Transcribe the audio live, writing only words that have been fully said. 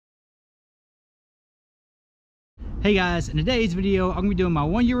Hey guys, in today's video, I'm gonna be doing my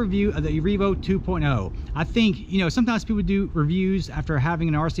 1-year review of the E Revo 2.0. I think, sometimes people do reviews after having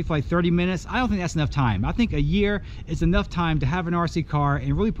an RC for like 30 minutes. I don't think that's enough time. I think a year is enough time to have an RC car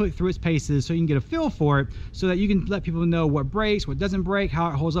and really put it through its paces so you can get a feel for it, so that you can let people know what breaks, what doesn't break, how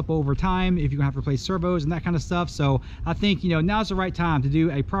it holds up over time, if you're gonna have to replace servos and that kind of stuff. So I think, now's the right time to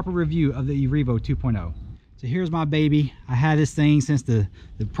do a proper review of the E Revo 2.0. So here's my baby. I had this thing since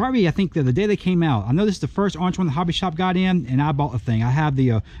probably I think the day they came out. I know this is the first orange one the hobby shop got in, and I bought the thing. I have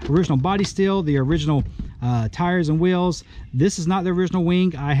the original body steel, the original tires and wheels. This is not the original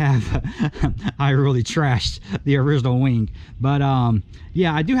wing. I really trashed the original wing, but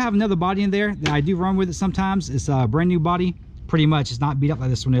yeah, I do have another body in there that I do run with it sometimes. It's a brand new body, pretty much. It's not beat up like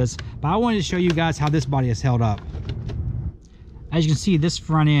this one is, but I wanted to show you guys how this body has held up. As you can see, this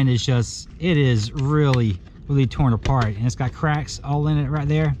front end is it is really torn apart, and it's got cracks all in it right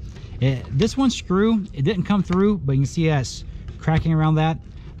there. This one screw, it didn't come through, but you can see it's cracking around that.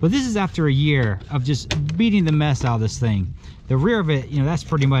 But this is after a year of just beating the mess out of this thing. The rear of it, that's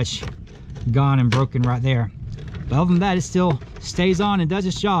pretty much gone and broken right there. But other than that, it still stays on and does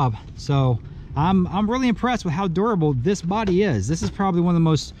its job. So I'm really impressed with how durable this body is. This is probably one of the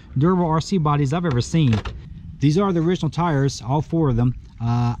most durable RC bodies I've ever seen. These are the original tires, all 4 of them.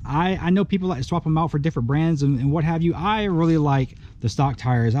 I know people like to swap them out for different brands and what have you. I really like the stock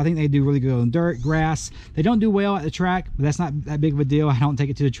tires. I think they do really good on dirt, grass. They don't do well at the track, but that's not that big of a deal. I don't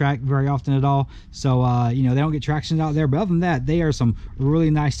take it to the track very often at all. So, they don't get traction out there. But other than that, they are some really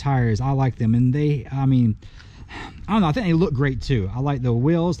nice tires. I like them. And I don't know, I think they look great too. I like the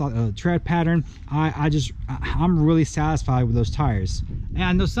wheels, the tread pattern. I'm really satisfied with those tires. And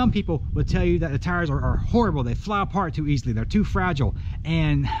I know some people would tell you that the tires are horrible. They fly apart too easily. They're too fragile.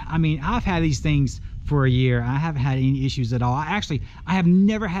 And I've had these things for a year. I haven't had any issues at all. I have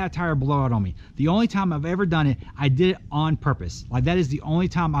never had a tire blow out on me. The only time I've ever done it, I did it on purpose. Like, that is the only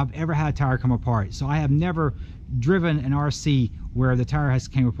time I've ever had a tire come apart. So I have never driven an RC where the tire has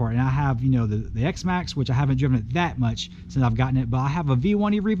came apart. And I have, the X-Max, which I haven't driven it that much since I've gotten it, but I have a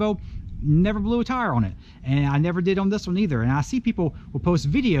V1 E Revo, never blew a tire on it, and I never did on this one either. And I see people will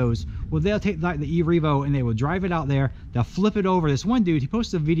post videos where they'll take like the E Revo and they will drive it out there, they'll flip it over. This one dude, he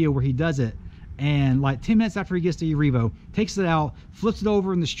posted a video where he does it, and like 10 minutes after he gets to E Revo, takes it out, flips it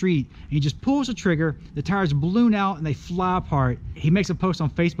over in the street, and he just pulls the trigger, the tires balloon out and they fly apart. He makes a post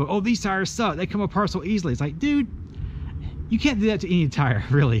on Facebook, "Oh, these tires suck, they come apart so easily." It's like, dude, you can't do that to any tire,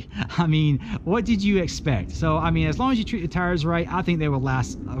 really. What did you expect? So, as long as you treat the tires right, I think they will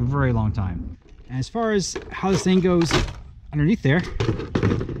last a very long time. And as far as how this thing goes underneath there,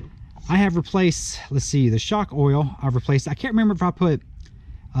 I have replaced, let's see, the shock oil. I've replaced, I can't remember if I put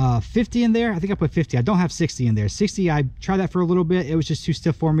 50 in there. I think I put 50. I don't have 60 in there. 60, I tried that for a little bit. It was just too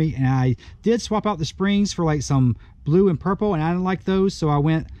stiff for me. And I did swap out the springs for like some blue and purple, and I didn't like those. So I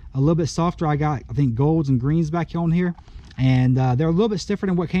went a little bit softer. I got, I think, golds and greens back on here. And they're a little bit stiffer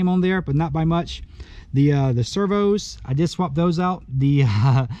than what came on there, but not by much. The servos, I did swap those out. The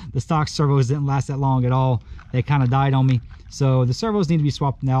stock servos didn't last that long at all. They kind of died on me. So the servos need to be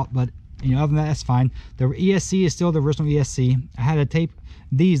swapped out, but other than that, that's fine. The ESC is still the original ESC. I had to tape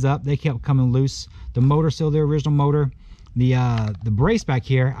these up. They kept coming loose. The motor's still the original motor. The brace back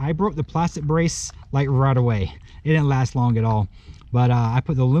here, I broke the plastic brace like right away. It didn't last long at all. But I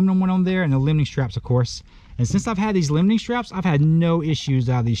put the aluminum one on there, and the limiting straps, of course. And since I've had these limiting straps, I've had no issues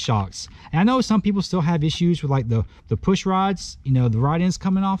out of these shocks. And I know some people still have issues with like the push rods, the rod ends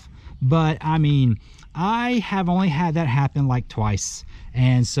coming off. But I have only had that happen like twice.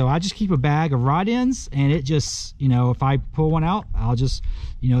 And so I just keep a bag of rod ends, and it just, if I pull one out, I'll just,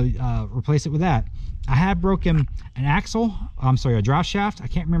 replace it with that. I have broken an axle, a drive shaft. I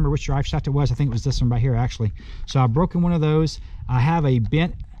can't remember which drive shaft it was. I think it was this one right here, actually. So I've broken one of those. I have a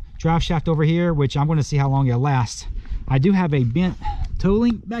bent drive shaft over here, which I'm going to see how long it'll last. I do have a bent toe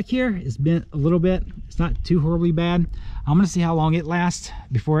link back here. It's bent a little bit. It's not too horribly bad. I'm going to see how long it lasts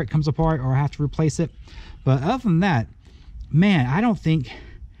before it comes apart or I have to replace it. But other than that, man, I don't think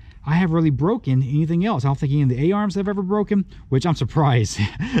I have really broken anything else. I don't think any of the A-arms have ever broken, which I'm surprised.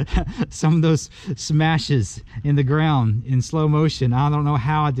 Some of those smashes in the ground in slow motion, I don't know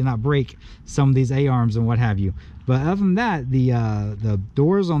how I did not break some of these A-arms and what have you. But other than that, the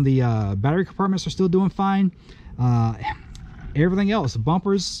doors on the battery compartments are still doing fine. Everything else, the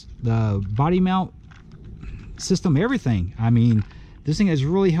bumpers, the body mount system, everything. This thing has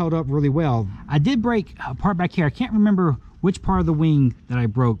really held up really well. I did break a part back here. I can't remember which part of the wing that I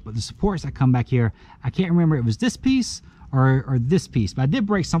broke, but the supports that come back here, I can't remember if it was this piece or this piece, but I did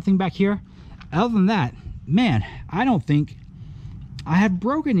break something back here. Other than that, man, I don't think I have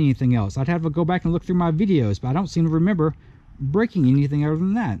broken anything else. I'd have to go back and look through my videos, but I don't seem to remember breaking anything other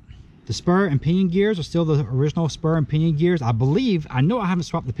than that. The spur and pinion gears are still the original spur and pinion gears. I believe, I know I haven't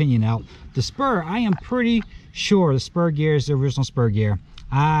swapped the pinion out. The spur, I am pretty sure the spur gear is the original spur gear.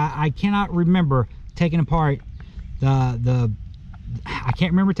 I cannot remember taking apart I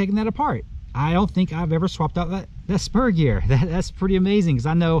can't remember taking that apart. I don't think I've ever swapped out that spur gear. That's pretty amazing, because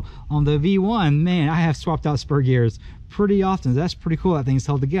I know on the V1, man, I have swapped out spur gears pretty often. That's pretty cool that thing's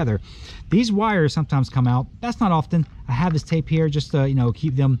held together. These wires sometimes come out. That's not often. I have this tape here just to, you know,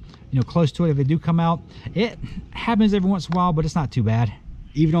 keep them, you know, close to it if they do come out. It happens every once in a while, but it's not too bad.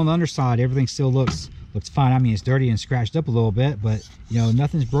 Even on the underside, everything still looks fine. I mean, it's dirty and scratched up a little bit, but you know,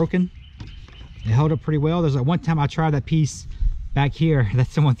 nothing's broken. It held up pretty well. There's like one time I tried that piece back here that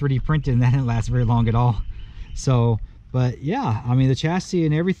someone 3D printed, and that didn't last very long at all. So, but yeah, I mean, the chassis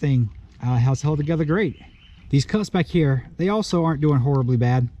and everything has held together great. These cuts back here, they also aren't doing horribly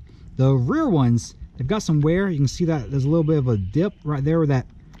bad. The rear ones, they've got some wear. You can see that there's a little bit of a dip right there where that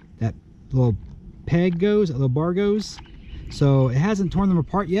little peg goes, that little bar goes. So it hasn't torn them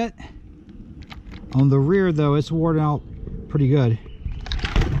apart yet. On the rear though, it's worn out pretty good.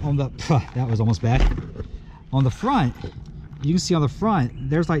 On the, that was almost bad. On the front, you can see on the front,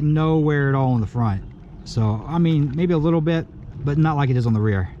 there's like no wear at all on the front. So, I mean, maybe a little bit, but not like it is on the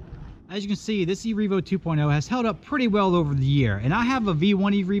rear. As you can see, this E Revo 2.0 has held up pretty well over the year. And I have a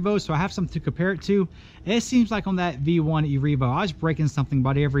V1 E Revo, so I have something to compare it to. It seems like on that V1 E Revo, I was breaking something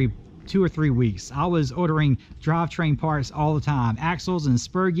about every 2 or 3 weeks. I was ordering drivetrain parts all the time, axles and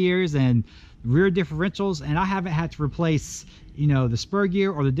spur gears and rear differentials, and I haven't had to replace, you know, the spur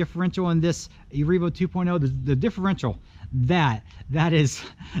gear or the differential in this E Revo 2.0. The differential, that is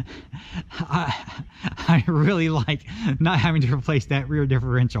I really like not having to replace that rear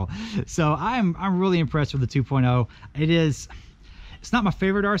differential. So I'm really impressed with the 2.0. It's not my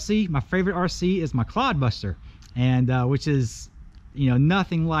favorite RC. My favorite RC is my Clodbuster, and which is, you know,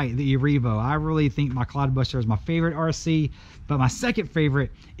 nothing like the E Revo. I really think my Clodbuster is my favorite RC, but my second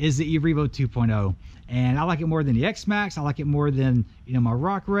favorite is the E Revo 2.0. And I like it more than the X-Max. I like it more than, you know, my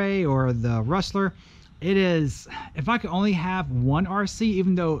Rock Ray or the Rustler. It is, if I could only have one RC,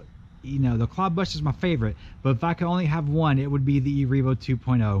 even though, you know, the Clodbuster is my favorite, but if I could only have one, it would be the E Revo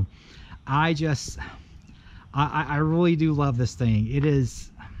 2.0. I really do love this thing. It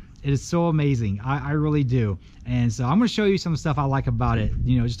is so amazing. I really do. And so I'm going to show you some stuff I like about it.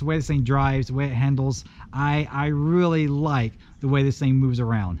 You know, just the way this thing drives, the way it handles. I really like the way this thing moves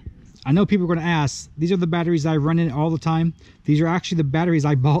around. I know people are going to ask, these are the batteries I run in it all the time. These are actually the batteries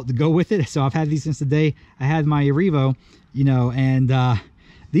I bought to go with it. So I've had these since the day I had my Revo, you know, and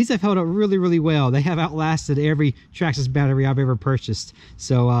these have held up really, really well. They have outlasted every Traxxas battery I've ever purchased.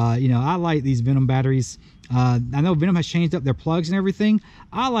 So, you know, I like these Venom batteries. I know Venom has changed up their plugs and everything.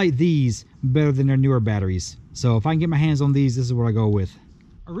 I like these better than their newer batteries. So if I can get my hands on these, this is what I go with.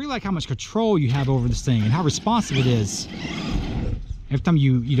 I really like how much control you have over this thing and how responsive it is. Every time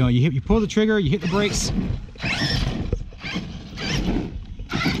you pull the trigger, you hit the brakes,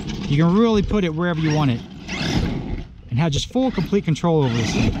 you can really put it wherever you want it and have just full, complete control over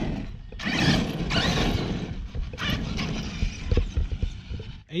this thing.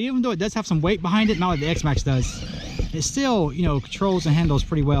 And even though it does have some weight behind it, not like the X-Max does, it still, you know, controls and handles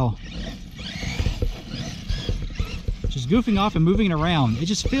pretty well. Just goofing off and moving it around, it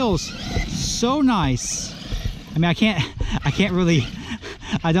just feels so nice. I mean, I can't really,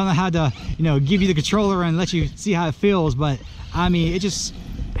 I don't know how to, you know, give you the controller and let you see how it feels, but I mean, it just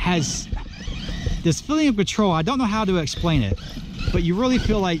has this feeling of control. I don't know how to explain it, but you really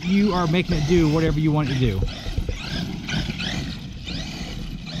feel like you are making it do whatever you want it to do.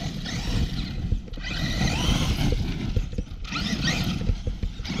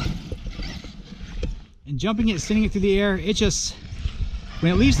 And jumping it, sending it through the air, it just,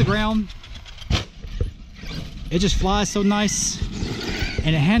 when it leaves the ground, it just flies so nice,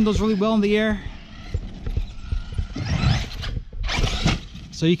 and it handles really well in the air.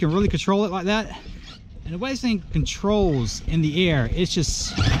 So you can really control it like that. And the way this thing controls in the air, it's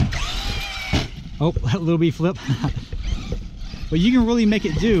just, oh, a little bit flip. But you can really make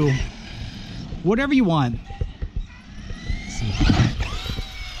it do whatever you want.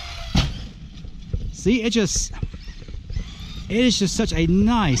 See, it is just such a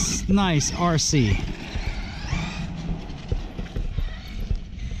nice RC.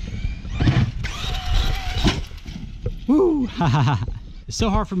 Woo! It's so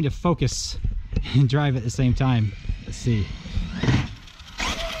hard for me to focus and drive at the same time. Let's see.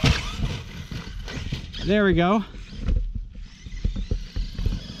 There we go.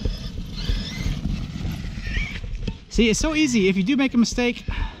 See, See, it's so easy. If you do make a mistake,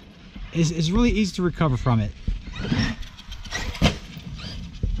 it's really easy to recover from it.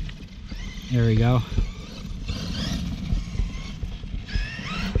 There we go.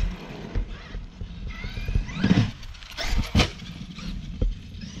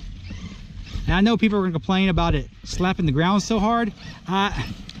 And I know people are going to complain about it slapping the ground so hard.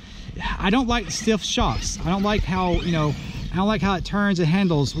 I don't like stiff shocks. I don't like how, you know, I don't like how it turns and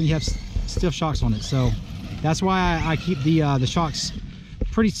handles when you have stiff shocks on it. So that's why I keep the shocks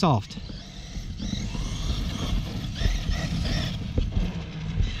pretty soft.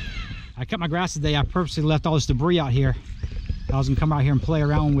 I cut my grass today. I purposely left all this debris out here. I was gonna come out here and play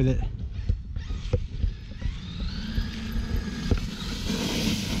around with it.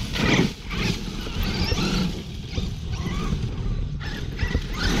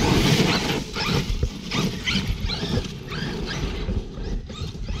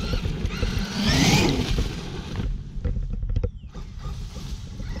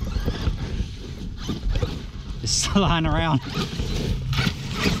 Just lying around.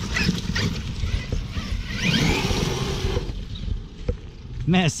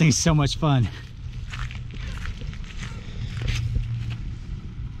 Man, this thing's so much fun.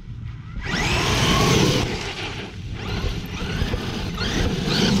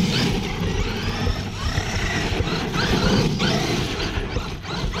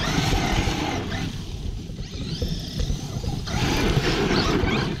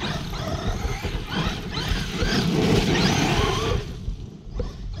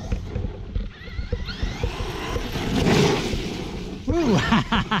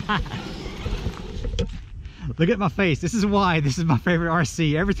 Look at my face. This is why this is my favorite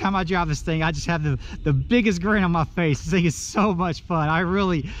RC. Every time I drive this thing, I just have the biggest grin on my face. This thing is so much fun.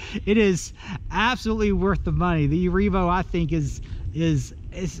 It is absolutely worth the money. The E Revo, I think, is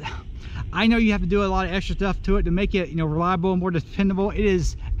I know you have to do a lot of extra stuff to it to make it, you know, reliable and more dependable. It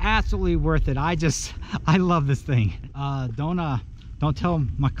is absolutely worth it. I love this thing. Don't tell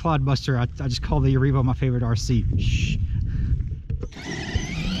my clodbuster I just call the E Revo my favorite RC. Shh.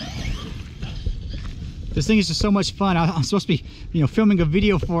 This thing is just so much fun. I'm supposed to be, you know, filming a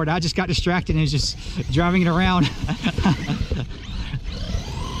video for it. I just got distracted and was just driving it around.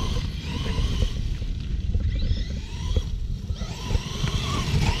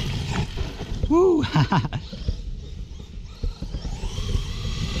 Woo!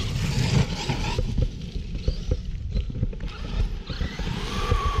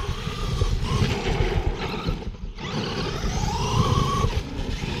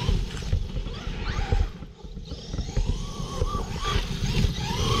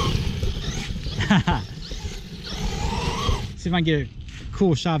 See if I can get a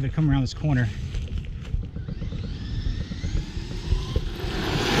cool shot of it coming around this corner.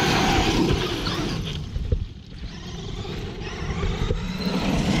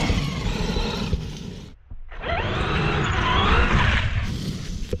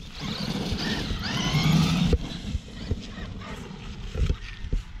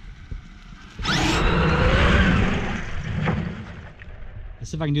 Let's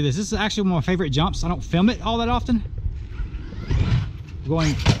see if I can do this. This is actually one of my favorite jumps. I don't film it all that often.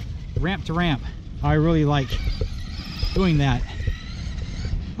 Going ramp to ramp. I really like doing that.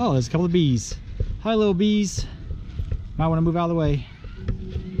 Oh, there's a couple of bees. Hi, little bees. Might want to move out of the way.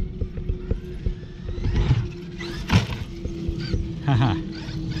 Haha.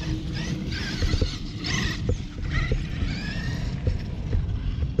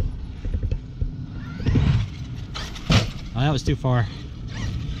 Oh, that was too far.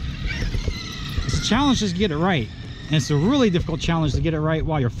 It's a challenge just to get it right. And it's a really difficult challenge to get it right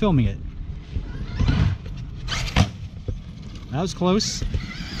while you're filming it. That was close.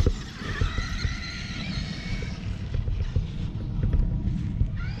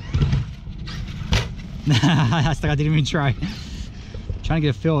 I didn't even try. Trying to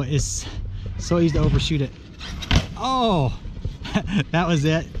get a feel is so easy to overshoot it. Oh, that was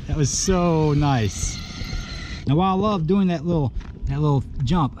it. That was so nice. Now, while I love doing that little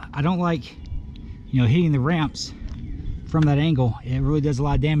jump, I don't like, you know, hitting the ramps from that angle. It really does a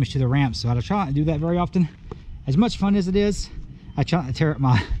lot of damage to the ramps, so I don't try to do that very often. As much fun as it is, I try to tear up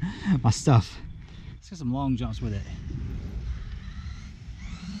my stuff. Let's get some long jumps with it.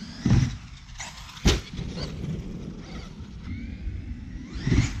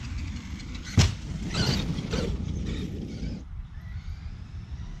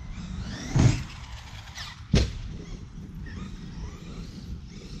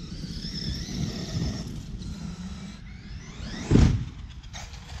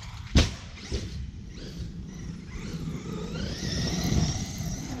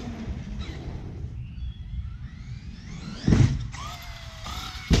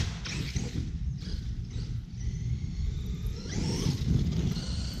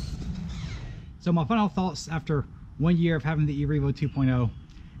 So my final thoughts after 1 year of having the E Revo 2.0,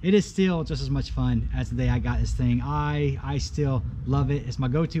 it is still just as much fun as the day I got this thing. I still love it. It's my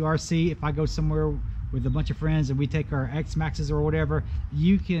go-to RC. If I go somewhere with a bunch of friends and we take our X Maxes or whatever,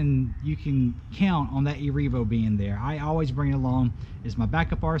 you can count on that E Revo being there. I always bring it along. It's my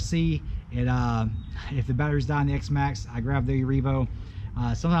backup RC. If the batteries die in the X Max, I grab the E Revo.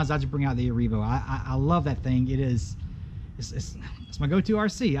 Sometimes I just bring out the E Revo. I love that thing. It's my go-to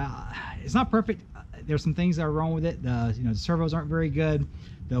RC. It's not perfect. There's some things that are wrong with it. The servos aren't very good.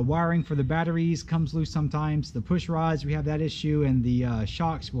 The wiring for the batteries comes loose sometimes. The push rods, we have that issue, and the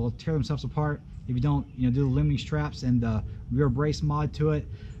shocks will tear themselves apart if you don't do the limiting straps and the rear brace mod to it.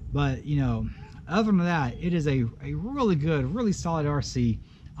 But other than that, it is a really good, really solid RC.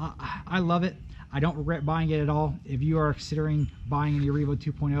 I love it. I don't regret buying it at all. If you are considering buying an E Revo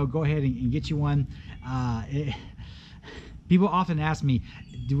 2.0, go ahead and get you one. People often ask me,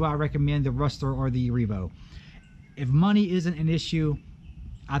 do I recommend the Rustler or the E Revo? If money isn't an issue,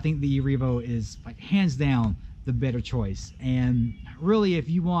 I think the E Revo is like hands down the better choice. And really, if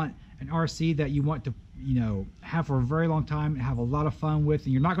you want an RC that you want to have for a very long time and have a lot of fun with,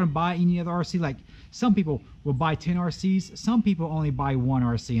 and you're not going to buy any other RC, like some people will buy 10 RCs, some people only buy one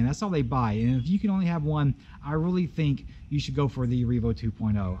RC and that's all they buy. And if you can only have one, I really think you should go for the E Revo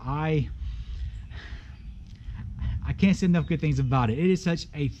 2.0. I can't say enough good things about it. It is such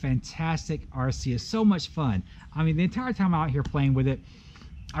a fantastic RC. It's so much fun. I mean, the entire time I'm out here playing with it,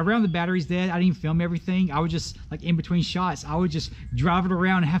 I ran the batteries dead. I didn't even film everything. I would just, like, in between shots, I would just drive it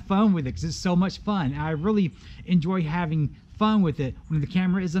around and have fun with it because it's so much fun. And I really enjoy having fun with it when the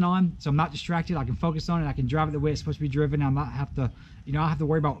camera isn't on, so I'm not distracted. I can focus on it. I can drive it the way it's supposed to be driven. I'm not have to, I don't have to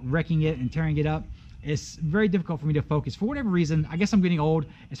worry about wrecking it and tearing it up. It's very difficult for me to focus. For whatever reason, I guess I'm getting old.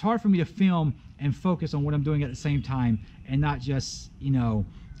 It's hard for me to film and focus on what I'm doing at the same time and not just,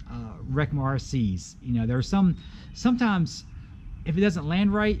 wreck my RCs. There are sometimes if it doesn't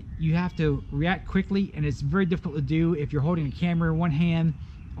land right, you have to react quickly, and it's very difficult to do if you're holding a camera in one hand,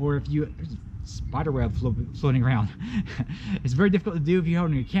 or if you spider web floating around. It's very difficult to do if you're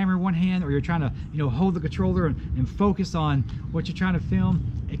holding a camera in one hand, or you're trying to hold the controller and focus on what you're trying to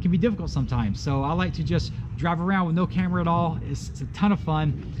film. It can be difficult sometimes. So I like to just drive around with no camera at all. It's a ton of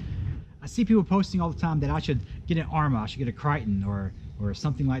fun. I see people posting all the time that I should get an Arma, I should get a Crichton or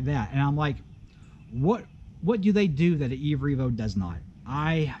something like that, and I'm like, what do they do that the E Revo does not?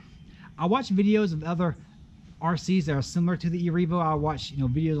 I watch videos of other RCs that are similar to the E Revo. I watch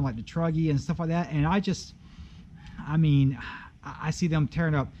videos on like the Truggy and stuff like that, and I see them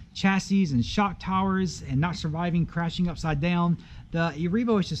tearing up chassis and shock towers and not surviving, crashing upside down. The E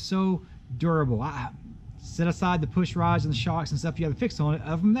Revo is just so durable. Set aside the push rods and the shocks and stuff you have to fix on it.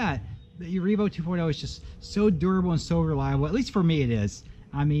 Other than that, the E Revo 2.0 is just so durable and so reliable. At least for me it is.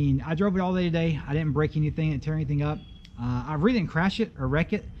 I mean, I drove it all day today. I didn't break anything and tear anything up. I really didn't crash it or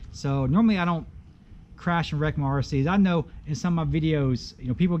wreck it. So normally I don't crash and wreck my RCs. I know in some of my videos,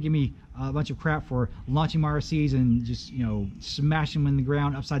 people give me a bunch of crap for launching my RCs and just, smashing them in the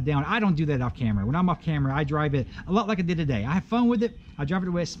ground upside down. I don't do that off camera. When I'm off camera, I drive it a lot like I did today. I have fun with it. I drive it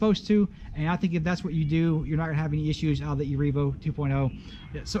the way it's supposed to. And I think if that's what you do, you're not gonna have any issues out of the E Revo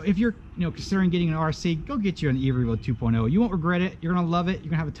 2.0. So if you're, considering getting an RC, go get you an E Revo 2.0. You won't regret it. You're gonna love it. You're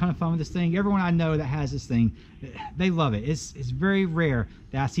gonna have a ton of fun with this thing. Everyone I know that has this thing, they love it. It's very rare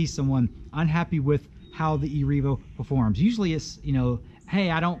that I see someone unhappy with how the E Revo performs. Usually it's,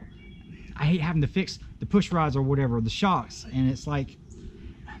 hey, I hate having to fix the push rods or whatever, the shocks, and it's like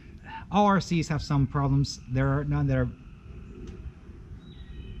all RCs have some problems. There are none that are,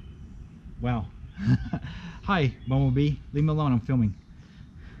 wow. Hi, Bumblebee, leave me alone, I'm filming.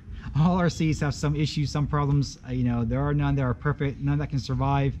 All RCs have some issues, some problems. There are none that are perfect, none that can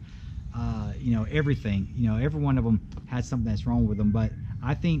survive. Everything, every one of them has something that's wrong with them. But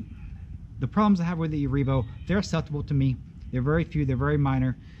I think the problems I have with the E Revo, they're acceptable to me. They're very few, they're very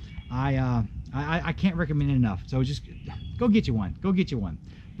minor. I can't recommend it enough. So just go get you one. Go get you one.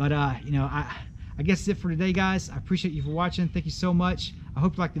 But I guess that's it for today, guys. I appreciate you for watching. Thank you so much. I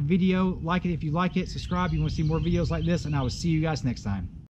hope you liked the video. Like it if you like it. Subscribe if you want to see more videos like this, and I will see you guys next time.